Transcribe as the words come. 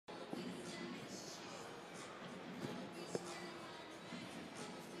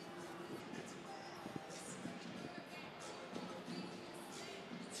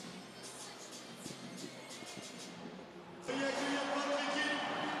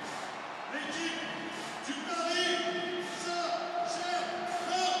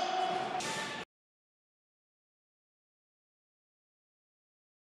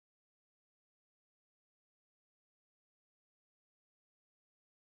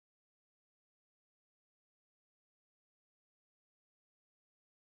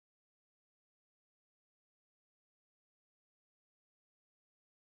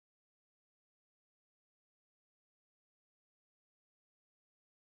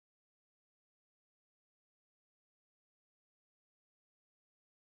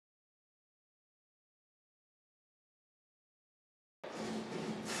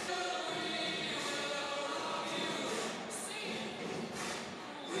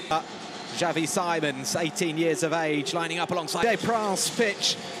Xavi Simons, 18 years of age, lining up alongside Des Princes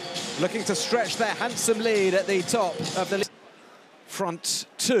pitch, looking to stretch their handsome lead at the top of the front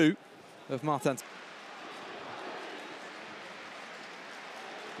two of Martin.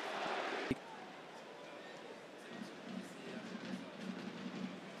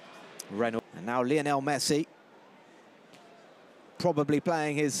 Rennes, and now Lionel Messi, probably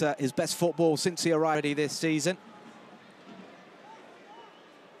playing his best football since he arrived this season.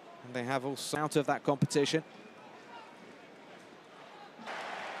 And they have also out of that competition.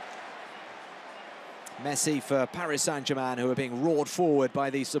 Messi for Paris Saint-Germain, who are being roared forward by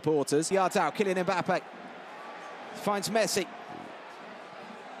these supporters. Yards out, Kylian Mbappe finds Messi.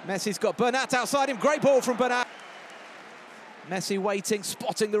 Messi's got Bernat outside him, great ball from Bernat. Messi waiting,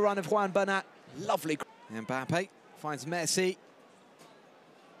 spotting the run of Juan Bernat. Lovely. Mbappe finds Messi.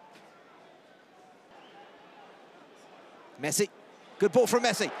 Messi, good ball from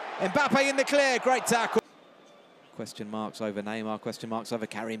Messi. Mbappe in the clear, great tackle. Question marks over Neymar, question marks over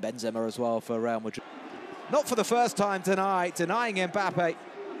Karim Benzema as well for Real Madrid. Not for the first time tonight, denying Mbappe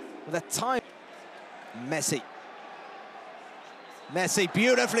with a time. Messi. Messi,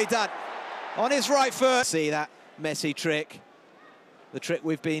 beautifully done. On his right foot. See that Messi trick. The trick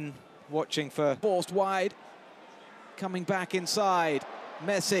we've been watching for. Forced wide. Coming back inside.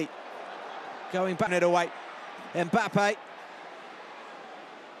 Messi. Going back it away. Mbappe.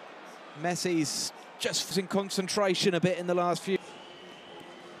 Messi's just in concentration a bit in the last few.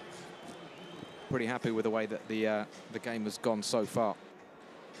 Pretty happy with the way that the game has gone so far.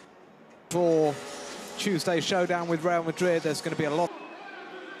 For Tuesday's showdown with Real Madrid, there's going to be a lot.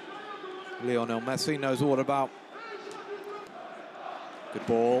 Lionel Messi knows all about. Good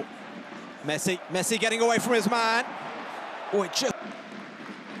ball. Messi getting away from his man. Oh, it just.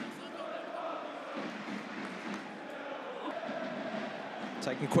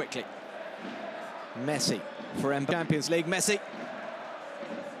 Taken quickly. Messi for Champions League. Messi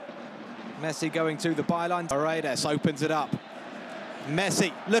going to the byline. Paredes opens it up.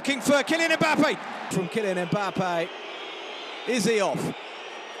 Messi looking for Kylian Mbappe. From Kylian Mbappe. Is he off?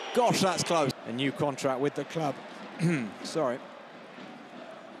 Gosh, that's close. A new contract with the club. Sorry.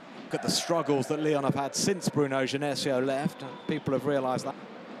 Look at the struggles that Lyon have had since Bruno Genesio left. People have realised that.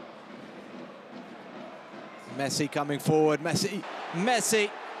 Messi coming forward. Messi.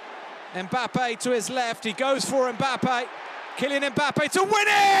 Mbappe to his left. He goes for Mbappe. Kylian Mbappe to win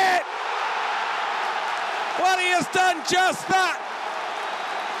it! Well, he has done just that.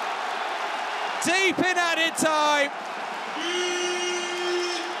 Deep in added time.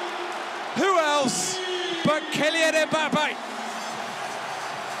 Who else but Kylian Mbappe?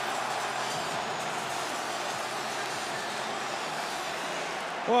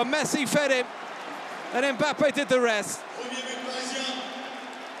 Well, Messi fed him, and Mbappe did the rest.